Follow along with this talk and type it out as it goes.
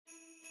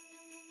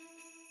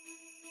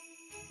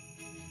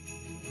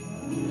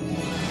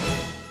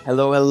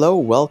Hello, hello.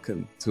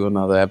 Welcome to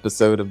another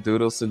episode of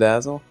Doodles to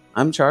Dazzle.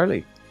 I'm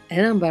Charlie.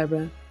 And I'm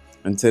Barbara.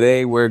 And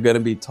today we're going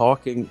to be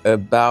talking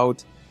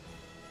about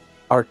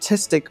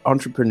artistic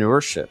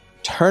entrepreneurship,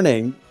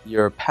 turning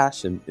your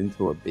passion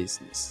into a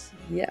business.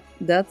 Yeah,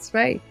 that's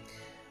right.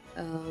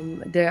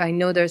 I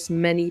know there's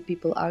many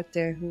people out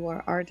there who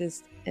are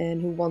artists and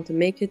who want to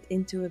make it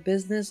into a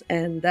business.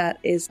 And that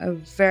is a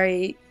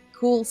very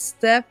cool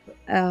step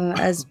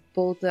as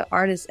both an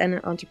artist and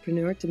an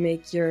entrepreneur to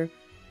make your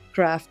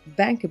craft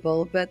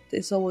bankable. But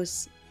it's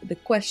always the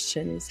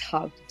question is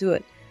how to do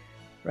it,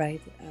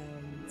 right?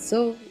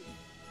 So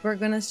we're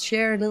going to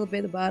share a little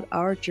bit about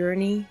our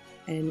journey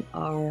and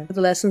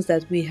the lessons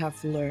that we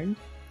have learned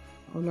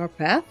on our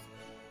path.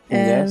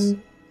 And Yes.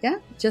 yeah,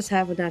 just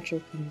have a natural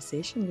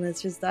conversation.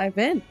 Let's just dive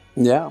in.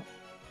 Yeah.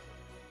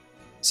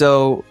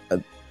 So,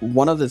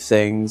 one of the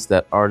things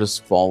that artists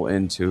fall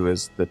into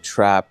is the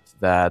trap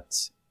that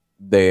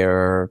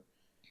they're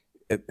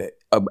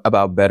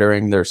about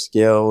bettering their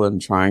skill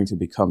and trying to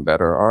become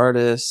better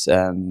artists.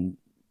 And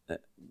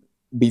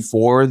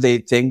before they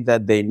think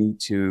that they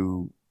need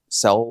to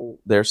sell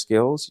their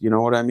skills, you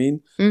know what I mean?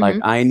 Like,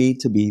 I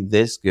need to be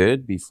this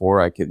good before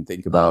I can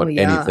think about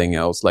anything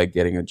else, like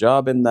getting a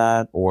job in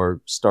that or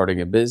starting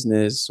a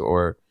business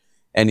or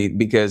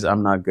because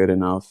I'm not good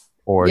enough.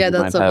 Or yeah,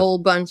 that's a whole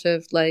bunch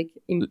of like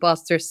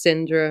imposter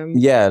syndrome.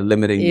 Yeah,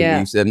 limiting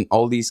beliefs and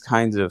all these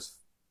kinds of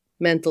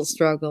mental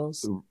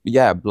struggles.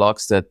 Yeah,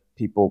 blocks that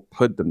people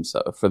put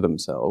for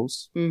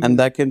themselves. And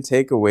that can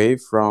take away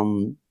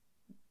from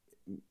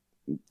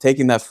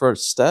taking that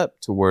first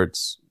step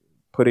towards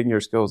putting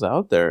your skills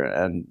out there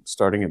and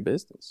starting a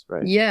business,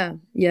 right? Yeah.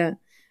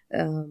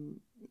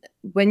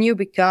 When you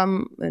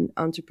become an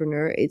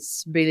entrepreneur,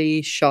 it's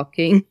really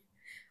shocking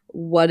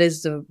what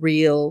is the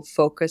real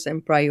focus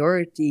and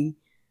priority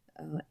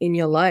in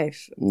your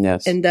life.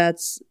 Yes. And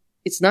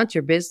it's not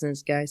your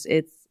business, guys.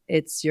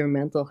 It's your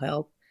mental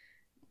health.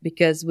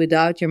 Because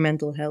without your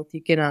mental health,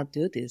 you cannot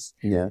do this.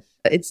 Yes.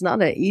 It's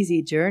not an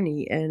easy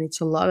journey, and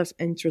it's a lot of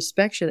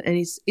introspection, and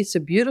it's a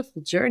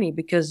beautiful journey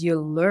because you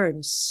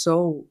learn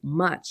so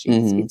much.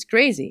 It's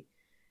crazy.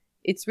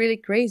 It's really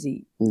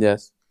crazy.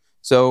 Yes.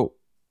 So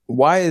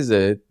why is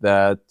it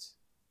that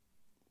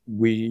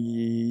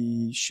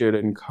we should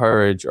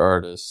encourage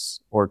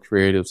artists or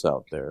creatives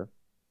out there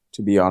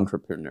to be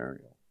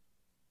entrepreneurial?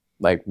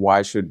 Like,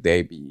 why should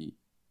they be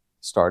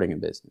starting a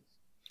business?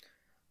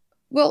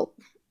 Well,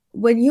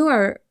 when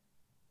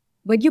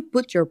you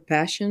put your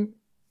passion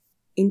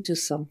into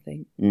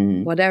something,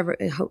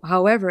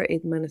 however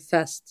it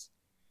manifests,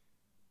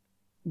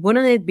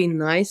 wouldn't it be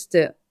nice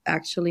to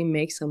actually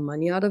make some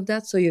money out of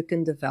that so you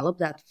can develop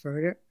that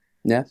further?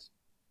 Yes.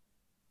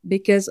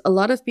 Because a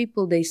lot of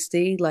people, they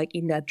stay like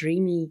in that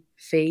dreamy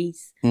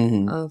phase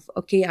of,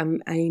 okay,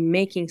 I'm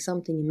making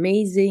something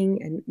amazing,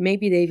 and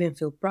maybe they even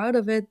feel proud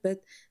of it,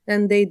 but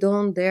then they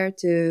don't dare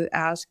to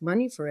ask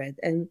money for it.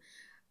 And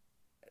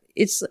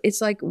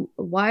it's like,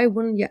 why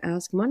wouldn't you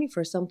ask money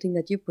for something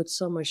that you put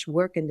so much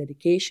work and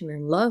dedication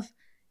and love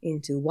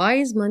into? Why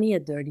is money a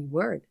dirty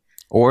word?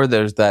 Or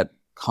there's that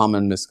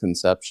common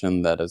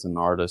misconception that as an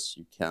artist,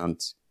 you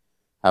can't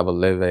have a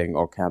living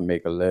or can't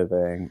make a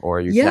living,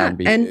 or you can't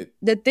be... And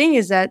the thing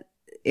is that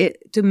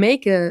to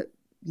make a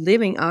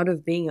living out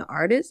of being an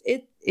artist,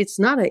 it's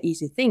not an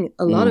easy thing.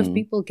 A lot of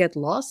people get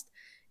lost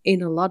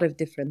in a lot of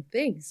different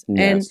things. Yes.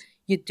 And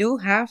you do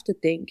have to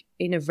think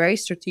in a very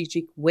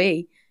strategic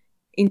way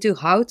into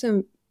how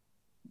to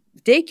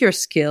take your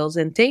skills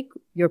and take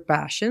your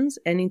passions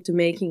and into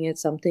making it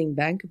something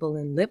bankable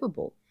and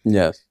livable.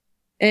 Yes.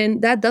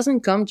 And that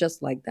doesn't come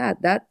just like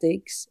that. That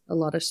takes a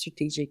lot of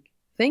strategic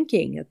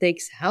thinking. It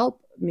takes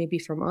help, maybe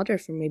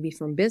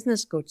from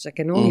business coaches. I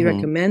can only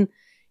recommend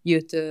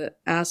you to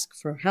ask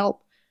for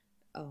help.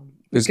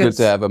 It's good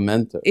to have a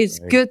mentor. It's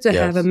good to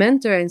have a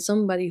mentor and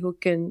somebody who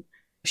can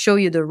show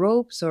you the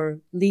ropes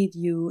or lead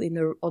you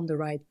on the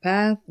right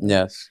path.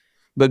 Yes.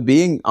 But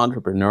being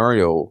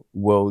entrepreneurial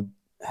will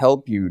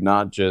help you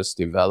not just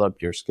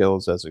develop your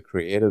skills as a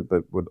creative,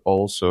 but would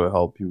also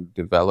help you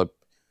develop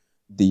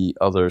the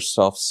other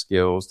soft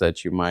skills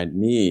that you might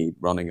need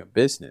running a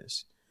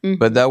business.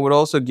 But that would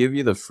also give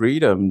you the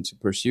freedom to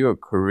pursue a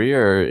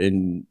career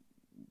in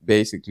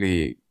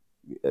basically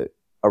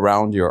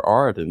around your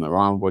art and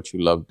around what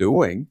you love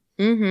doing.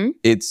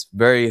 It's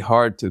very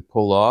hard to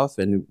pull off,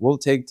 and it will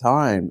take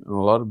time and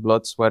a lot of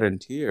blood, sweat, and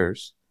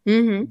tears.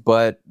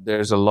 But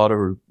there's a lot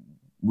of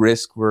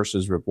risk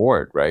versus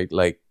reward, right?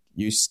 Like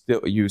you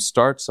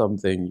start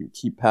something, you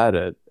keep at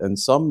it, and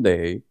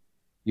someday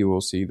you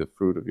will see the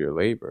fruit of your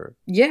labor.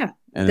 Yeah,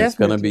 and definitely. It's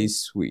gonna be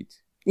sweet.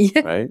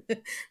 Yeah, right.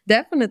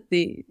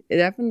 Definitely.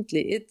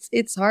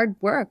 It's hard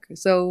work.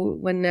 So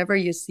whenever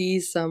you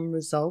see some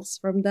results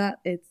from that,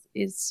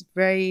 it's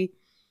very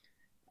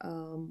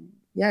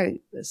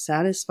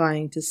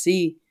satisfying to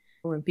see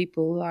when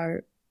people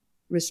are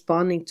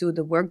responding to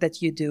the work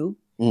that you do.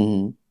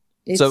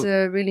 It's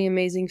a really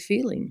amazing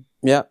feeling.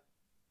 Yeah.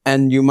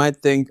 And you might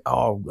think,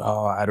 oh,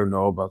 I don't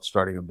know about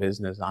starting a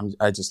business.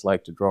 I just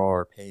like to draw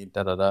or paint,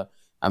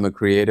 I'm a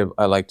creative.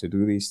 I like to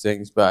do these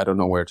things, but I don't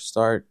know where to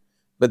start.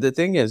 But the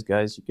thing is,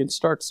 guys, you can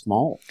start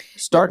small.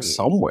 Start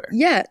somewhere.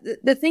 Yeah.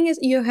 The thing is,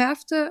 you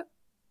have to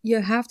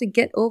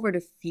get over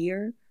the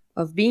fear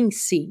of being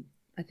seen.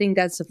 I think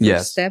that's the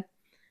first step.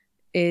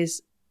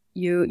 Is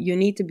you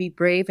need to be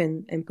brave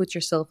and put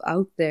yourself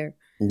out there.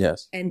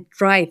 Yes. And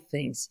try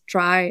things.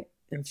 Try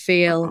and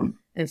fail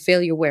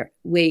your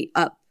way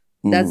up.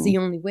 That's the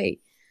only way.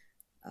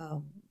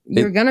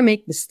 You're gonna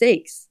make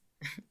mistakes.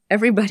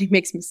 Everybody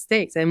makes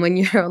mistakes, and when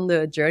you're on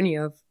the journey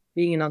of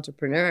being an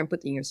entrepreneur and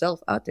putting yourself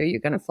out there,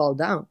 you're gonna fall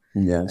down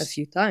a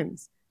few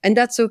times, and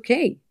that's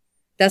okay.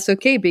 That's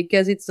okay,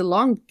 because it's the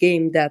long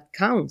game that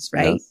counts,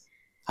 right? Yes.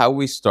 How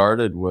we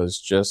started was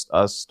just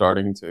us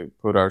starting to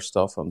put our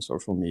stuff on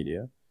social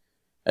media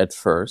at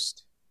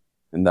first,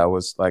 and that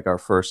was like our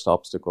first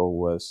obstacle,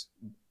 was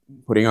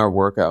putting our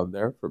work out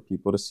there for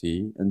people to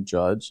see and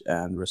judge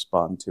and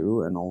respond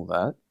to and all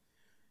that.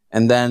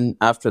 And then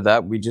after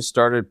that, we just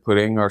started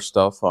putting our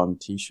stuff on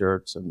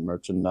t-shirts and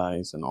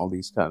merchandise and all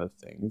these kind of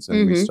things.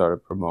 And we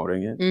started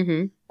promoting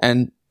it.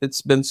 And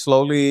it's been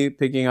slowly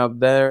picking up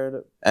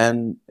there.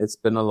 And it's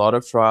been a lot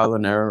of trial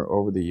and error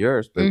over the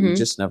years, but we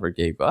just never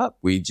gave up.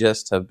 We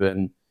just have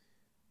been,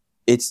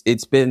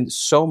 it's been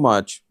so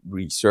much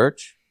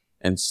research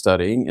and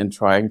studying and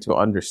trying to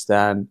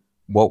understand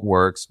what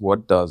works,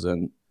 what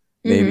doesn't.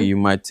 Maybe you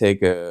might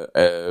take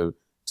a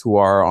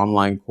 2-hour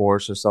online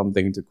course or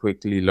something to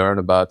quickly learn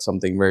about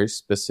something very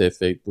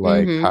specific,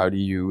 like how do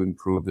you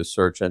improve the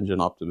search engine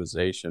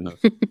optimization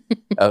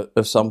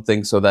of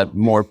something so that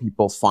more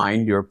people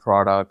find your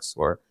products.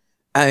 Or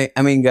I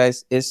mean,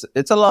 guys, it's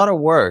a lot of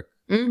work,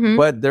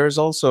 but there's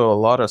also a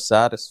lot of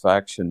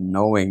satisfaction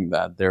knowing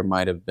that there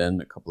might have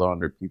been a couple of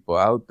hundred people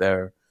out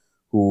there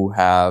who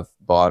have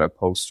bought a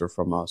poster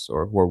from us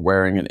or who are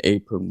wearing an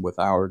apron with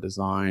our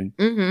design.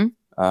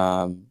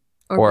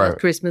 Or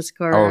Christmas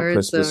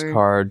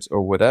cards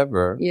or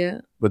whatever.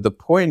 Yeah. But the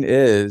point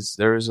is,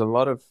 there is a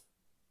lot of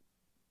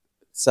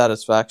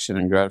satisfaction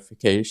and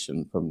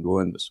gratification from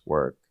doing this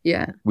work.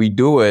 Yeah. We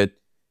do it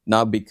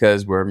not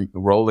because we're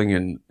rolling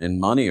in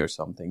money or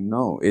something.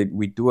 No,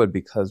 we do it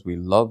because we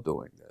love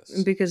doing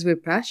this. Because we're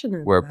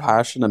passionate. We're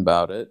passionate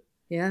about it.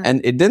 Yeah.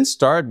 And it didn't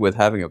start with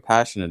having a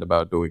passionate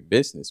about doing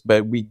business,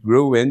 but we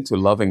grew into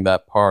loving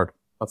that part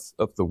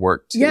of the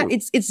work too. Yeah,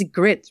 it's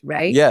grit,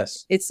 right?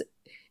 Yes. It's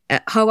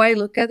how I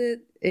look at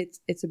it,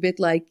 it's a bit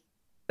like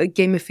a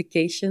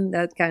gamification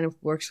that kind of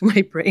works for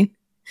my brain,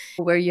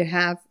 where you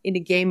have in a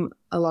game,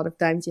 a lot of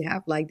times you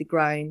have like the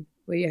grind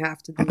where you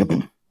have to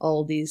do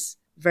all these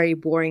very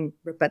boring,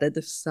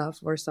 repetitive stuff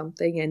or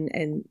something.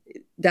 And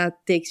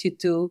that takes you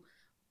to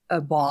a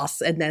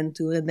boss and then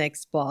to the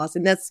next boss.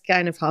 And that's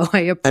kind of how I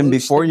approach And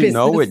before you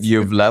know it, business.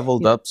 you've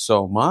leveled up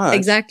so much.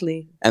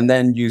 Exactly. And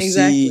then you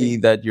see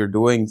that you're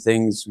doing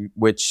things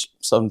which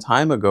some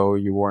time ago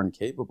you weren't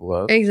capable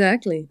of.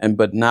 Exactly.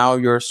 But now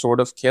you're sort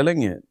of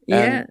killing it.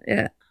 Yeah.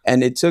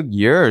 And it took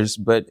years,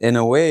 but in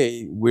a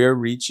way, we're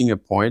reaching a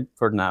point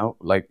for now,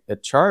 like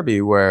at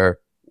Charby, where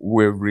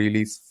we've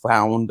really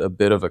found a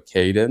bit of a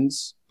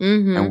cadence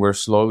and we're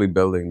slowly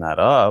building that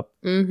up,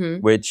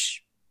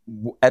 which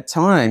at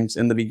times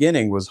in the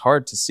beginning was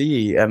hard to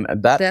see. And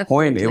at that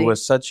point, it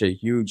was such a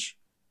huge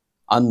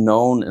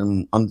unknown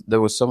and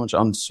there was so much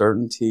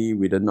uncertainty.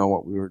 We didn't know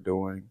what we were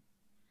doing.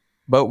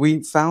 But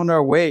we found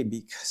our way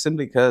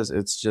simply because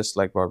it's just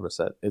like Barbara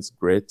said, it's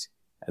grit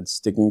and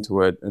sticking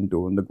to it and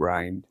doing the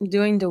grind.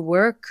 Doing the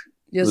work.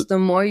 Just the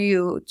more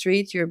you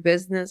treat your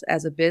business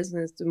as a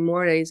business, the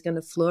more that it's going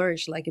to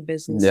flourish like a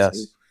business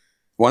too.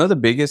 One of the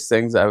biggest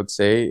things I would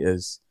say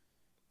is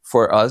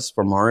for us,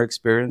 from our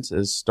experience,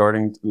 is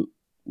starting to,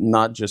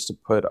 not just to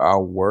put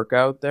our work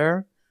out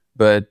there,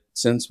 but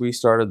since we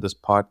started this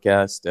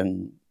podcast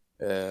and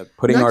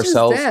putting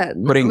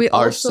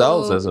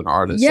ourselves as an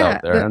artist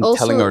out there and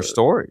telling our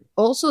story.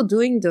 Also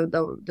doing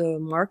the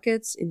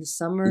markets in the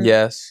summer.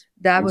 Yes.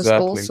 That was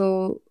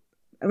also,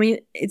 I mean,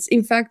 it's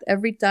in fact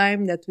every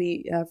time that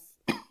we have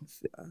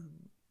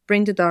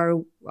printed our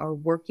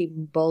work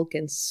in bulk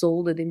and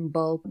sold it in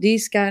bulk,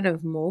 these kind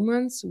of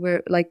moments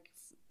where, like,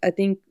 I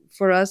think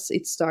for us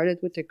it started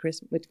with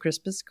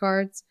Christmas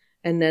cards,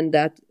 and then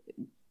that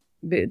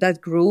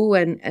grew,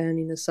 and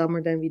in the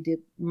summer then we did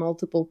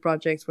multiple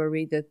projects where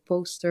we did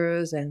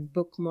posters and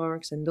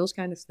bookmarks and those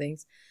kind of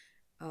things.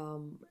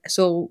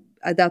 So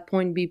at that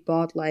point we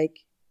bought like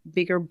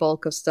bigger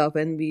bulk of stuff,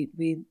 and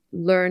we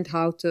learned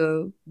how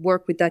to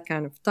work with that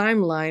kind of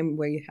timeline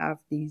where you have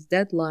these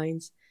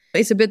deadlines.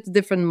 It's a bit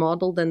different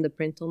model than the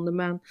print on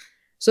demand.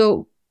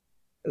 So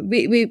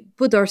we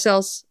put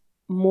ourselves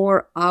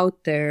more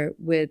out there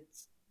with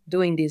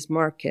doing these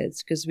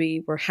markets because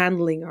we were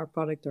handling our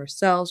product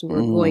ourselves. We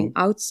were going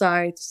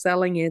outside,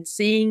 selling it,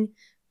 seeing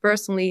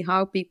personally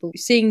how people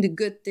seeing the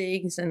good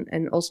things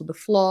and also the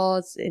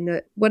flaws in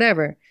the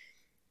whatever.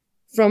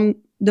 From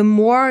the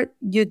more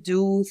you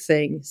do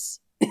things,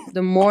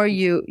 the more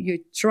you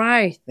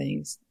try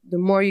things, the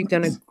more you're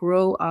going to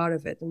grow out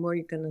of it, the more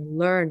you're going to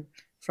learn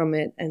from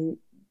it. And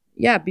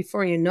yeah,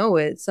 before you know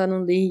it,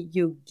 suddenly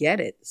you get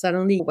it.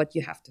 Suddenly what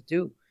you have to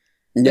do.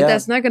 But Yeah.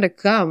 that's not going to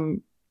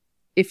come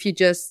if you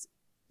just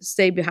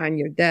stay behind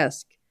your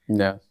desk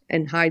Yeah.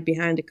 and hide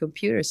behind a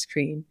computer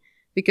screen,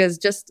 because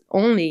just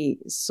only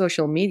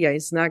social media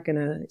is not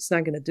gonna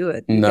do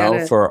it. You No,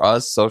 gotta, for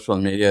us, social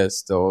media is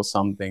still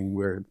something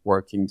we're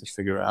working to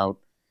figure out.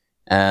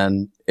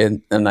 And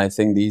I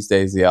think these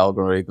days the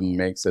algorithm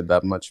makes it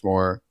that much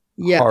more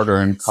yeah, harder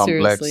and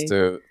complex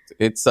seriously.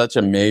 it's such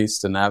a maze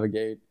to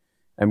navigate,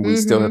 and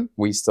Mm-hmm.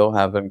 we still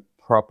haven't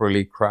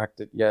properly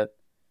cracked it yet.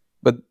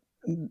 But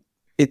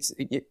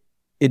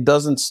it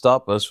doesn't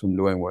stop us from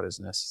doing what is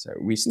necessary.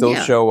 We still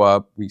Yeah. show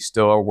up, we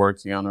still are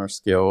working on our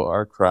skill,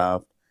 our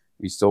craft,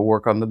 we still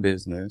work on the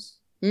business,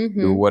 do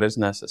Mm-hmm. what is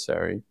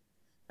necessary.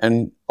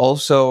 And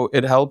also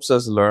it helps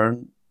us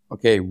learn,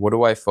 okay, what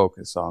do I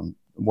focus on?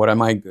 What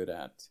am I good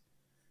at?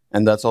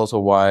 And that's also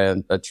why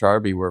at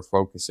Charby we're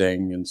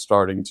focusing and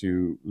starting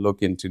to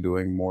look into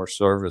doing more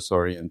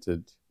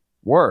service-oriented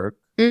work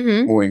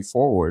Mm-hmm. moving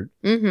forward,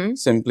 Mm-hmm.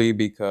 simply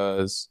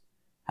because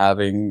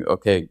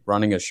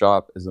running a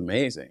shop is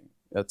amazing.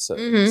 That's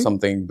Mm-hmm.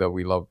 something that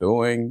we love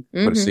doing, but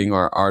Mm-hmm. seeing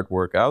our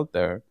artwork out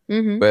there.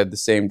 Mm-hmm. But at the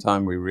same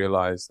time, we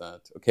realize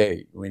that,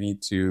 okay, we need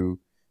to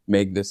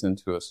make this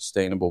into a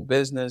sustainable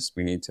business.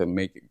 We need to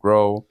make it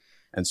grow,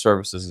 and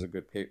services is a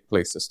good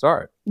place to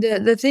start.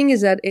 The thing is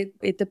that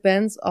it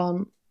depends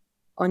on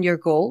your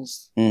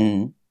goals.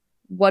 Mm.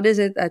 What is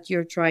it that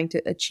you're trying to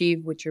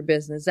achieve with your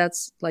business?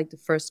 That's like the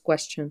first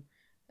question.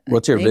 I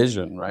What's your think.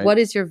 vision, right? What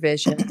is your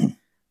vision?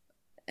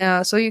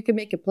 So you can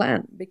make a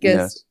plan, because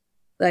Yes.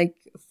 like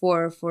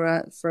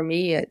for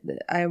me,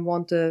 I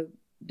want to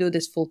do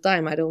this full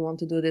time. I don't want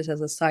to do this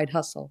as a side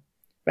hustle,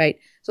 right?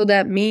 So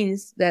that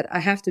means that I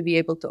have to be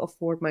able to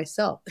afford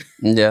myself,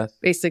 Yes.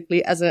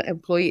 basically, as an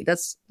employee.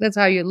 That's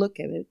how you look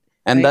at it.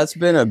 And right? that's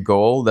been a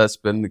goal. That's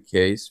been the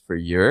case for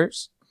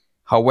years.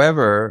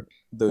 However,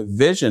 the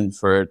vision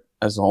for it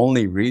has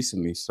only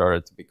recently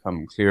started to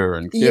become clearer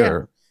and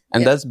clearer.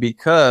 And Yeah. that's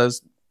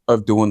because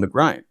of doing the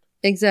grind.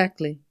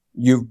 Exactly.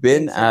 You've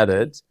been at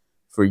Exactly. it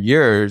for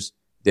years,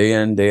 day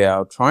in, day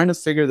out, trying to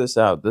figure this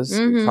out,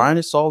 Mhm. trying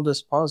to solve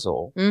this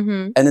puzzle.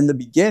 Mm-hmm. And in the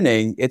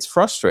beginning, it's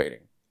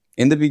frustrating.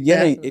 In the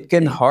beginning, it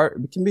can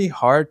be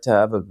hard to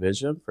have a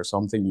vision for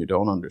something you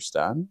don't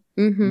understand.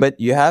 Mm-hmm. But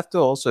you have to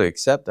also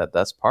accept that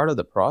that's part of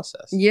the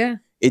process. Yeah.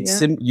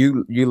 It's Yeah.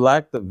 you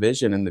lack the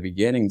vision in the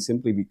beginning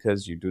simply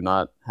because you do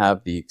not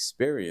have the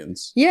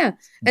experience Yeah,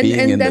 being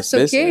in and this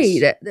that's okay,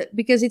 business.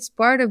 because it's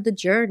part of the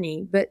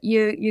journey. But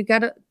you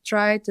gotta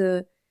try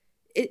to.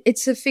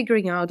 It's a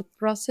figuring out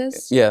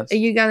process. Yes.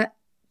 And you gotta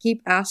keep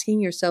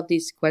asking yourself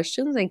these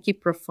questions and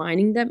keep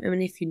refining them. I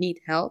mean, if you need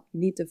help, you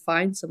need to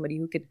find somebody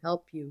who can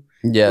help you.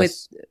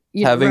 Yes.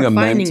 With Having a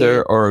refining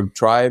mentor it. or a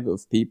tribe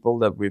of people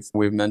that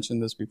we've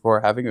mentioned this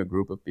before, having a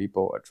group of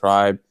people, a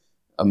tribe,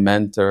 a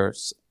mentor,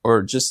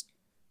 or just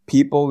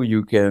people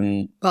you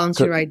can Bounce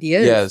your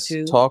ideas. yes,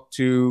 to. talk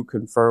to,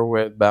 confer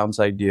with, bounce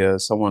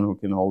ideas, someone who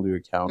can hold you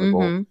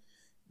accountable. Mm-hmm.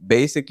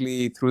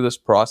 Basically, through this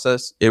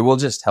process, it will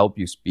just help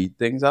you speed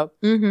things up.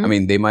 Mm-hmm. I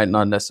mean, they might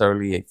not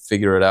necessarily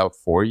figure it out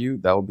for you.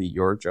 That will be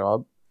your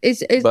job.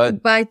 It's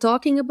but- by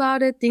talking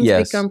about it, things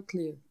Yes. become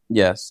clear.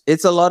 Yes,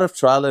 it's a lot of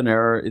trial and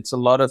error. It's a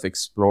lot of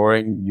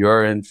exploring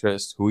your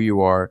interests, who you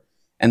are.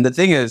 And the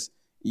thing is,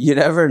 you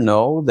never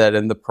know that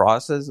in the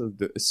process of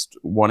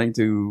wanting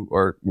to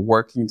or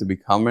working to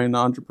become an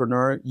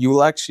entrepreneur,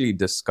 you'll actually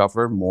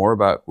discover more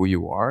about who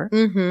you are.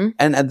 Mm-hmm.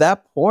 And at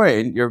that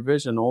point, your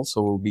vision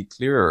also will be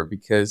clearer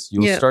because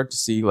you'll Yeah. start to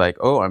see like,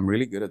 oh, I'm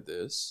really good at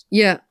this.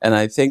 Yeah. And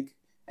I think,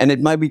 and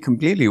it might be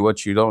completely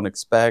what you don't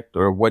expect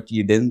or what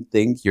you didn't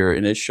think your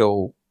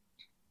initial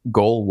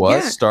goal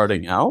was Yeah.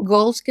 starting out.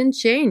 Goals can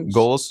change.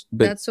 But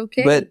That's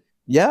okay. but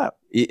yeah,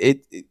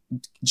 it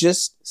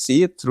just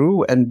see it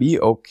through and be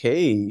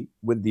okay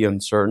with the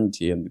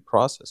uncertainty and the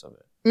process of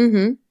it.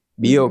 Mm-hmm.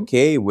 Be Mhm.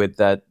 okay with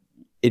that.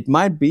 It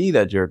might be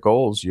that your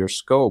goals, your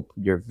scope,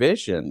 your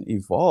vision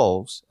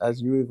evolves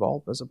as you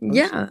evolve as a person.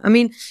 Yeah, I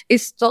mean,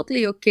 it's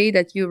totally okay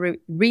that you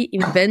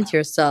reinvent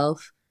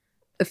yourself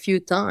a few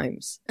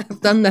times.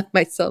 I've done that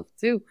myself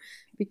too,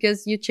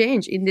 because you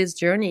change in this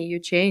journey. You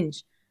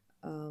change.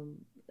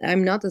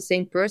 I'm not the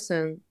same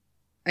person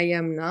I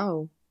am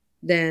now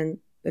than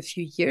a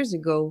few years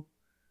ago.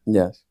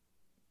 Yes.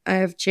 I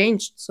have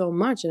changed so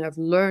much, and I've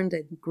learned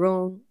and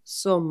grown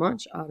so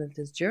much out of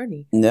this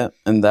journey. Yeah.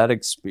 And that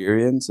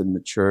experience and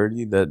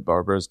maturity that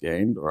Barbara's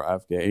gained or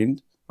I've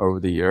gained over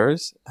the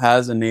years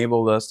has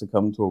enabled us to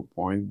come to a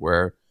point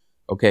where,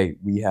 okay,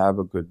 we have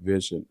a good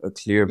vision, a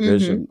clear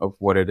vision of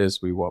what it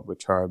is we want with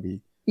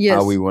Charby, Yes.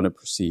 how we want to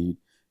proceed.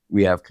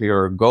 We have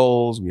clearer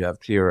goals. We have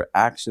clearer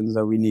actions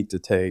that we need to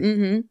take.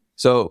 Mm-hmm.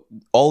 So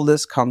all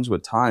this comes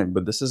with time,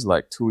 but this is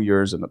like 2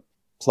 years and a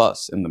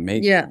plus in the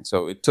making. Yeah.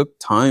 So it took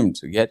time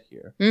to get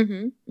here.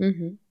 Mm-hmm.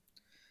 Mm-hmm.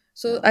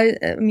 So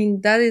I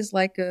mean, that is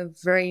like a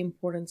very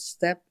important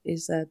step,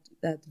 is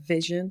that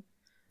vision.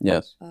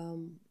 Yes.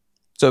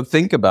 So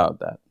think about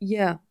that.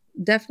 Yeah,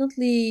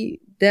 definitely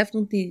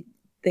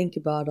think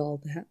about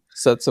all that.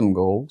 Set some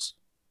goals.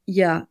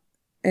 Yeah.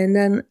 And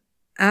then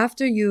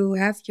after you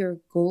have your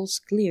goals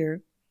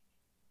clear,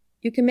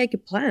 you can make a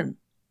plan,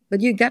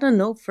 but you gotta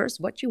know first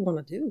what you want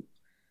to do.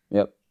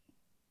 Yep.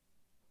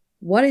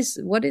 What is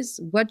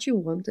what you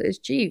want to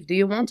achieve? Do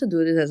you want to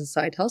do this as a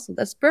side hustle?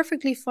 That's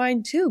perfectly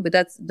fine too, but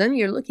then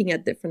you're looking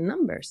at different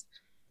numbers,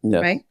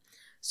 Yes. right?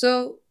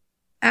 So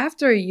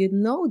after you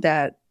know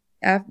that,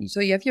 so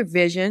you have your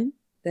vision,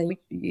 then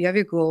you have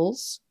your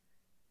goals,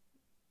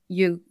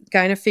 you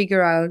kind of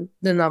figure out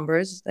the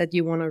numbers that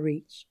you want to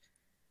reach.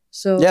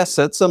 So Yeah,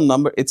 set some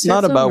number. It's Set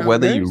not some about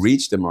whether you numbers.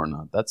 reach them or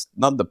not. That's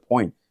not the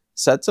point.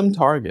 Set some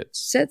targets.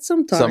 set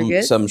some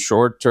targets. Some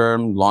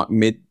short-term,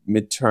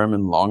 mid-term,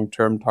 and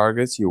long-term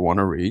targets you want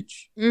to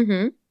reach.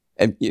 Mm-hmm.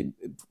 And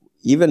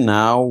even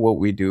now, what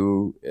we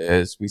do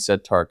is we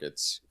set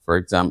targets. For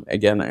example,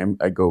 again,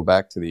 I go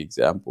back to the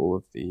example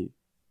of the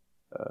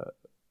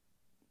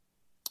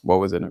what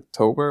was it, in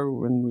October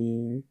when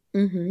we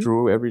Mm-hmm.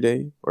 drew every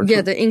day? Or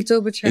Yeah, the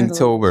Inktober challenge.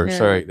 Inktober, Yeah.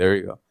 sorry, there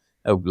you go.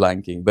 Oh,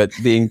 blanking. But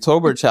the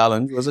Inktober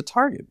challenge was a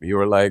target. We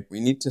were like, we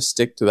need to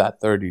stick to that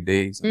 30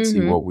 days and see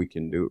Mhm. what we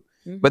can do.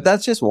 Mhm. But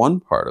that's just one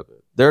part of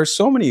it. There are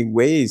so many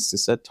ways to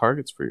set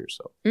targets for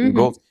yourself. You Mhm.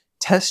 go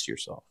test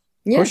yourself,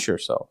 Yeah. push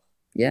yourself,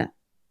 Yeah.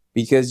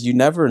 because you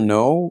never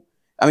know.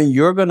 I mean,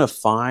 you're going to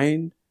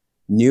find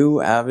new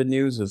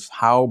avenues of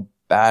how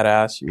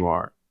badass you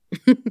are.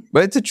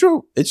 But it's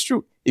true. It's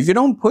true. If you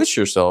don't push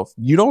yourself,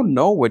 you don't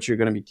know what you're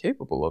going to be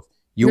capable of.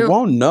 You No.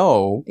 won't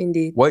know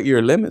Indeed. what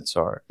your limits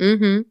are.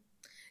 Mm-hmm.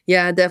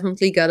 Yeah, I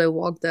definitely gotta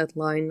walk that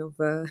line of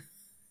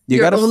You your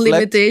got to own flex.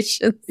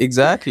 limitations.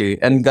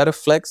 Exactly. And got to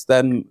flex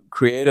then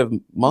creative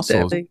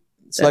muscles. Definitely.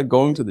 It's like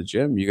going to the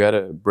gym. You got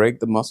to break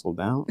the muscle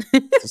down.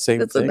 It's the same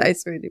That's thing. a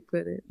nice way to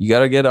put it. You got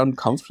to get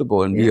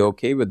uncomfortable and be Yeah.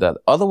 okay with that.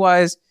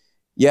 Otherwise,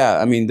 yeah,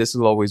 I mean, this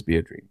will always be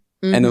a dream.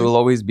 And it Mhm. will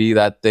always be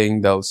that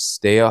thing that'll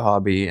stay a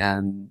hobby.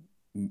 And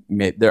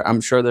I'm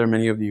sure there are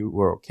many of you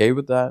who are okay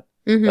with that.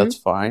 Mhm. That's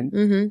fine.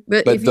 Mhm.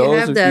 But But if you those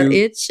have of that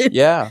you- itch,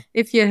 Yeah,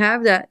 if you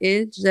have that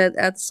itch, that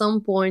at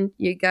some point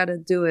you gotta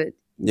do it.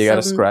 you got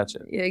to scratch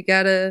it. You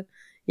gotta,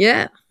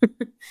 yeah.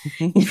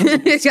 You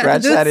gotta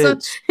Scratch do that some-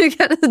 itch. You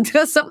gotta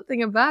do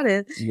something about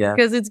it Yeah.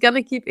 because it's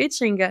gonna keep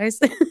itching, guys.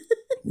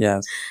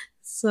 Yes.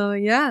 So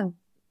yeah.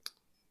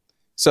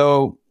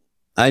 So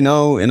I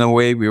know in a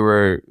way we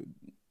were.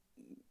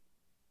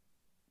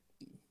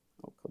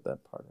 I'll put that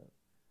part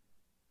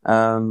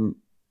out.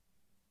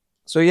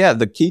 So yeah,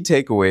 the key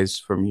takeaways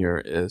from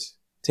here is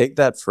take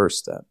that first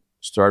step.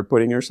 Start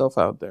putting yourself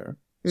out there.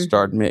 Mhm.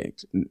 Start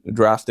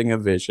drafting a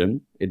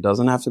vision. It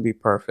doesn't have to be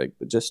perfect,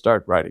 but just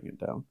start writing it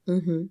down.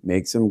 Mm-hmm.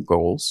 Make some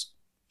goals,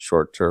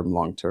 short term,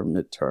 long term,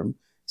 mid term,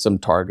 some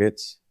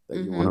targets that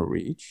you Mhm. want to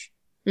reach.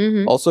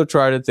 Mm-hmm. Also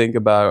try to think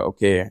about,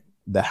 okay,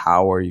 the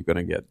how are you going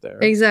to get there?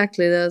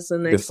 Exactly. That's the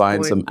next Define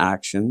point. some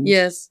actions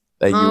Yes.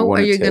 that you How want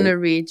are to you take. gonna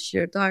reach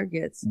your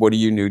targets? What do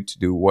you need to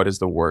do? What is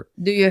the work?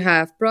 Do you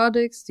have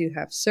products? Do you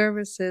have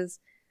services?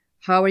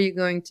 How are you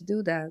going to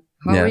do that?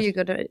 How are Yes. you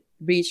gonna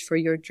reach for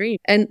your dream?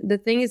 And the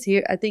thing is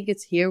here, I think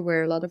it's here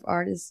where a lot of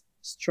artists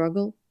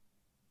struggle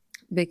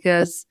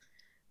because,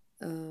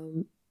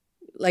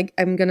 like,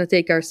 I'm gonna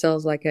take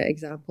ourselves like an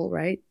example,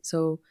 right?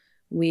 So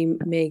we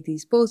make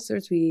these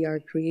posters. We are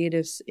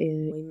creatives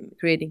in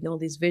creating all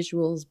these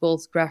visuals,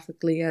 both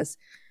graphically as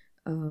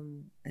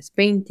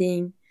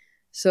painting.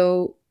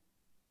 So,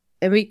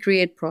 and we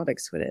create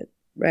products with it,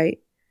 right?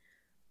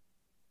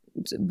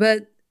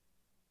 But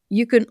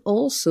we can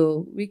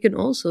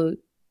also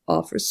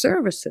offer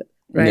services,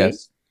 right?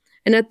 Yes.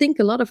 And I think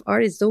a lot of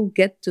artists don't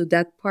get to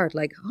that part,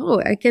 like,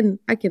 oh, I can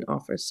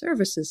offer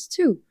services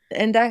too.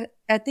 And that,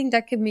 I think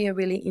that can be a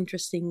really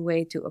interesting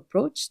way to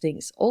approach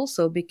things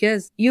also,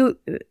 because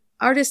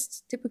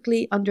artists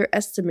typically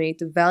underestimate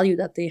the value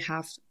that they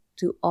have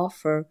to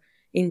offer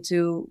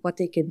into what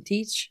they can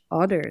teach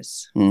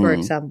others. For Mhm.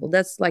 example,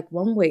 that's like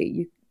one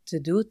way to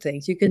do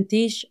things. You can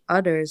teach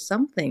others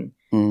something.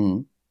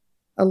 Mhm.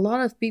 A lot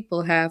of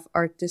people have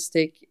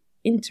artistic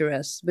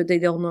interests, but they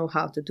don't know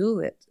how to do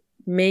it.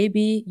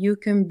 Maybe you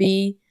can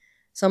be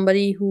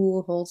somebody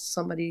who holds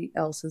somebody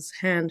else's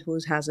hand who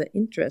has an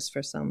interest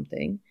for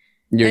something.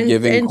 You're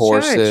giving and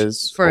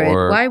courses charge for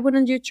or it. Why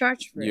wouldn't you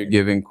charge for you're it?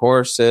 giving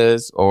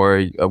courses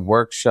or a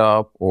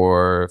workshop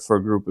or for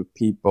a group of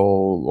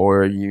people,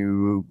 or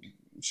you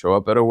show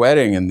up at a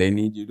wedding and they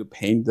need you to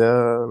paint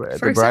the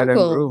For bride and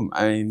example. groom.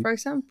 I mean, For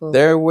example,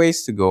 there are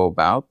ways to go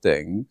about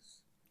things.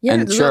 yeah,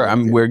 And sure,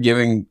 we're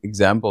giving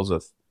examples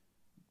of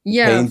for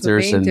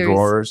painters and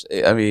drawers.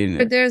 I mean,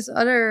 But there's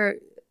other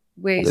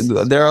ways.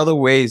 there are other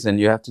ways, and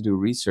you have to do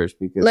research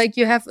because Like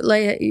you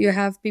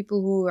have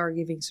people who are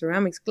giving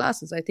ceramics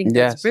classes. I think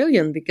that's Yes.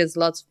 brilliant because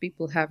lots of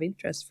people have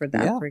interest for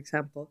that, Yeah. for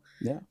example.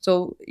 Yeah.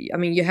 So I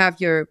mean, you have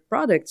your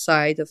product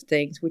side of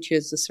things, which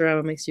is the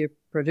ceramics you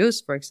produce,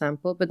 for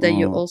example, but then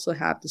you Mhm. also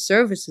have the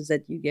services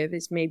that you give.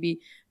 Is maybe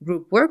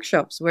group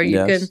workshops where you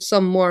Yes. can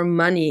some more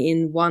money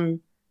in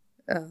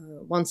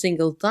one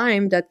single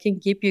time that can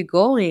keep you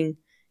going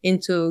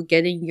into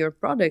getting your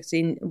products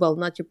in. Well,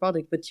 not your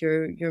product, but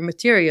your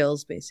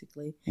materials,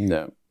 basically.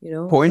 no. You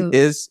know. Point So-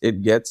 is,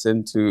 it gets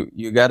into,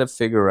 you got to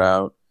figure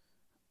out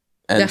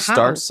and The how.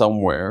 start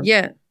somewhere.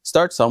 Yeah.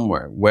 start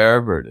somewhere,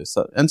 wherever it is,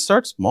 and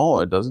start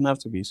small. It doesn't have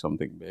to be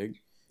something big.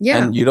 Yeah.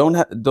 And you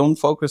don't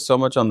focus so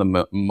much on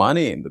the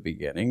money in the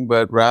beginning,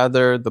 but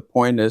rather the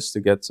point is to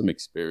get some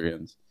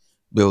experience,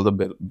 build a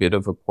bit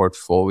of a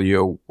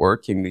portfolio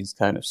working these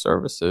kind of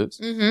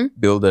services,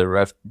 build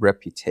a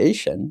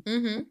reputation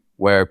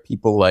where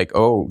people like,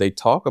 oh, they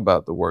talk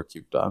about the work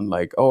you've done.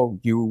 Like, oh,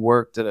 you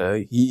worked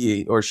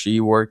he or she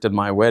worked at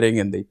my wedding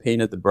and they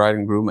painted the bride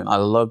and groom and I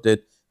loved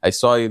it. I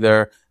saw you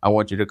there. I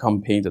want you to come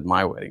paint at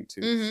my wedding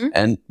too.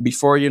 And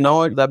before you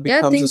know it, that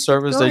becomes a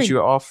service that you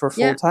offer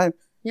full time.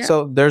 Yeah.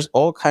 So there's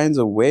all kinds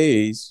of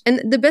ways.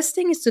 And the best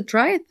thing is to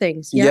try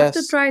things. You have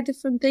to try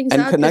different things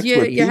and out. Connect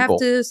with people.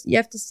 You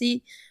have to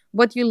see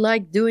what you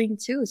like doing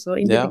too. So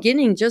in the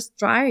beginning, just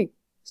try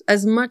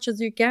as much as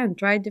you can.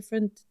 Try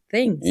different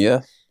things.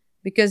 Yeah.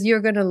 Because you're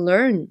going to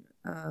learn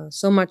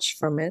so much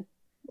from it.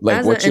 Like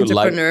as what an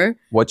entrepreneur,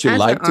 what you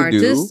like to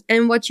do,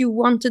 and what you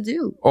want to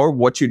do. Or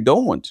what you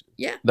don't want to do.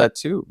 Yeah. That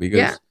too.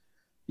 Because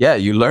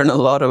you learn a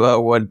lot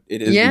about what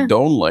it is you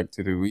don't like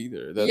to do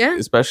either.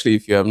 Especially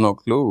if you have no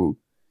clue.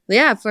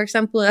 Yeah, for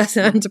example, as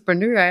an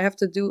entrepreneur, I have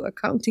to do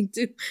accounting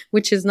too,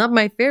 which is not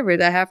my favorite.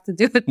 I have to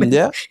do it,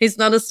 but it's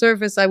not a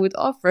service I would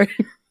offer.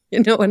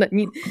 You know what I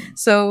mean?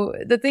 So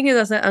the thing is,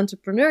 as an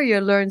entrepreneur, you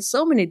learn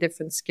so many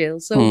different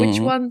skills. So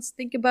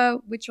think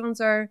about which ones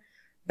are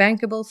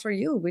bankable for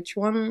you. Which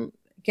one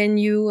can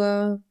you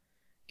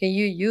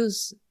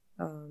use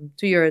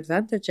to your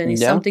advantage? And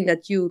it's something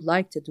that you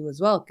like to do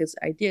as well. Because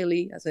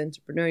ideally, as an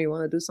entrepreneur, you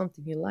want to do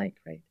something you like,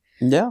 right?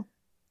 Yeah.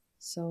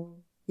 So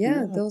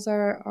those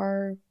are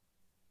our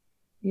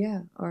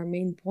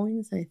main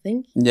points, I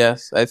think.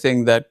 Yes, I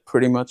think that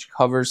pretty much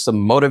covers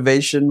some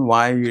motivation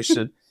why you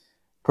should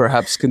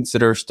perhaps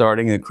consider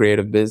starting a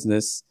creative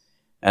business,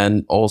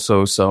 and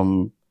also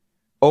some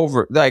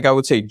I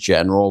would say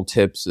general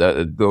tips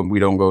that we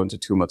don't go into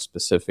too much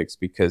specifics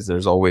because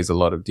there's always a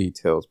lot of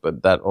details,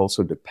 but that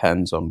also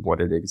depends on what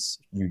it is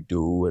you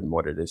do and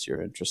what it is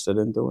you're interested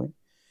in doing.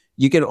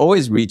 You can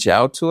always reach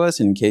out to us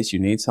in case you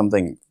need some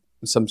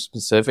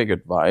specific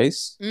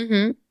advice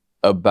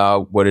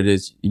about what it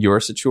is, your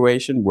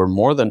situation. We're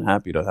more than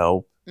happy to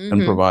help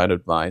and provide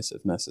advice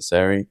if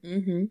necessary.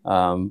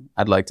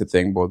 I'd like to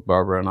think both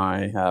Barbara and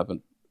I have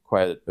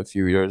quite a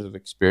few years of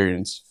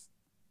experience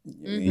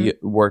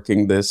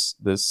working this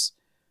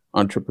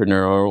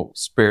entrepreneurial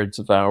spirits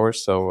of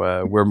ours.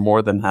 So we're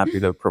more than happy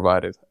to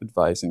provide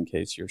advice in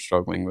case you're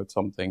struggling with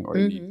something or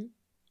need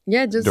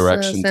just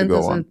direction send to go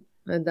us on.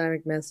 A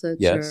direct message.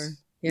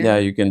 Yes.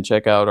 You can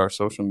check out our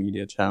social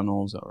media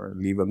channels or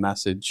leave a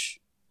message.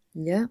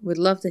 Yeah, we'd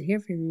love to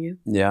hear from you.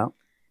 Yeah.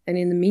 And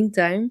in the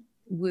meantime,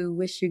 we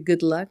wish you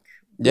good luck.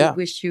 We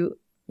wish you,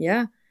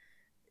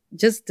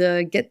 just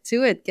get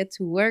to it, get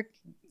to work.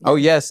 Oh,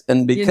 yes.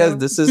 And because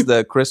this is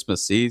the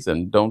Christmas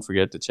season, don't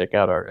forget to check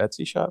out our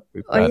Etsy shop.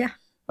 We've got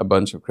a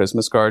bunch of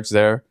Christmas cards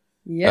there.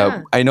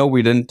 Yeah. I know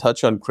we didn't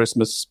touch on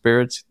Christmas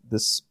spirit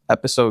this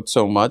episode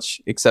so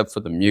much, except for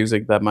the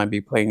music that might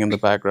be playing in the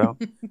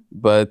background.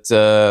 But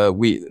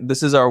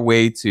this is our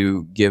way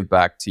to give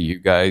back to you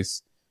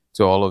guys,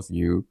 to all of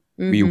you.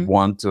 We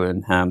want to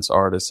enhance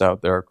artists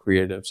out there,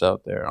 creatives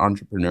out there,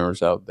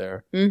 entrepreneurs out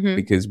there,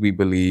 because we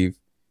believe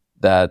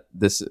that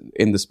this,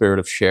 in the spirit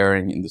of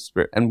sharing,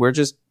 and we're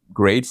just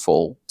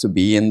grateful to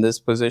be in this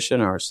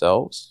position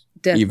ourselves.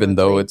 Definitely. Even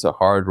though it's a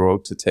hard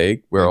road to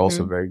take, we're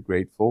also very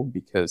grateful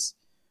because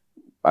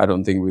I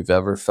don't think we've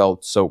ever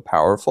felt so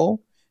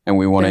powerful, and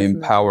we want to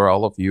empower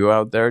all of you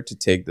out there to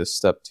take this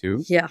step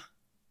too. Yeah,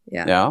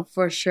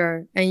 for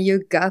sure. And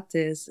you got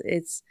this.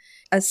 It's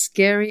as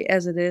scary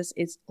as it is,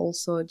 it's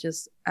also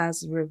just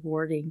as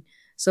rewarding.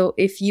 So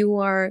if you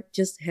are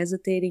just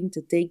hesitating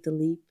to take the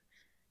leap,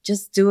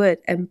 just do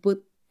it and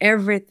put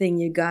everything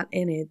you got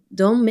in it.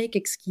 Don't make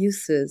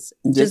excuses.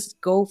 Just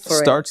go for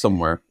it. Start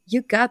somewhere.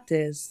 You got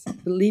this.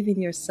 Believe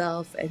in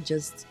yourself and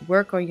just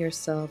work on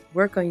yourself,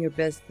 work on your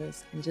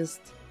business, and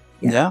just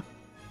Yeah,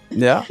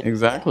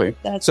 exactly.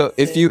 So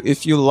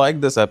if you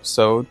like this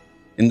episode,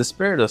 in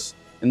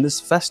this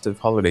festive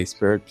holiday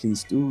spirit,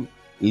 please do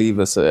leave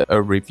us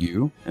a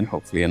review, and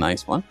hopefully a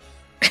nice one.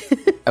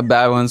 A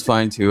bad one's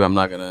fine too. I'm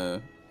not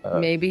gonna.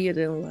 Maybe you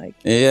didn't like.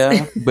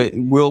 Yeah, but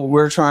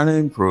we're trying to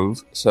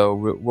improve, so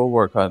we'll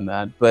work on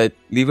that. But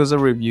leave us a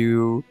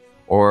review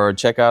or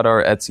check out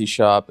our Etsy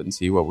shop and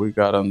see what we've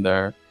got on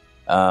there.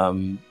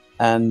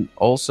 And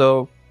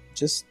also,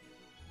 just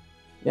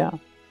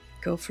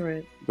go for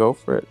it. Go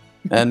for it.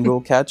 And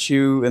we'll catch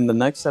you in the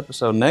next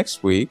episode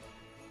next week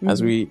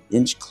as we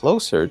inch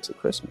closer to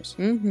Christmas.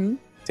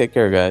 Take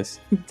care, guys.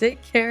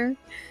 Take care.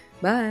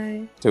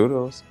 Bye.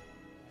 Toodles.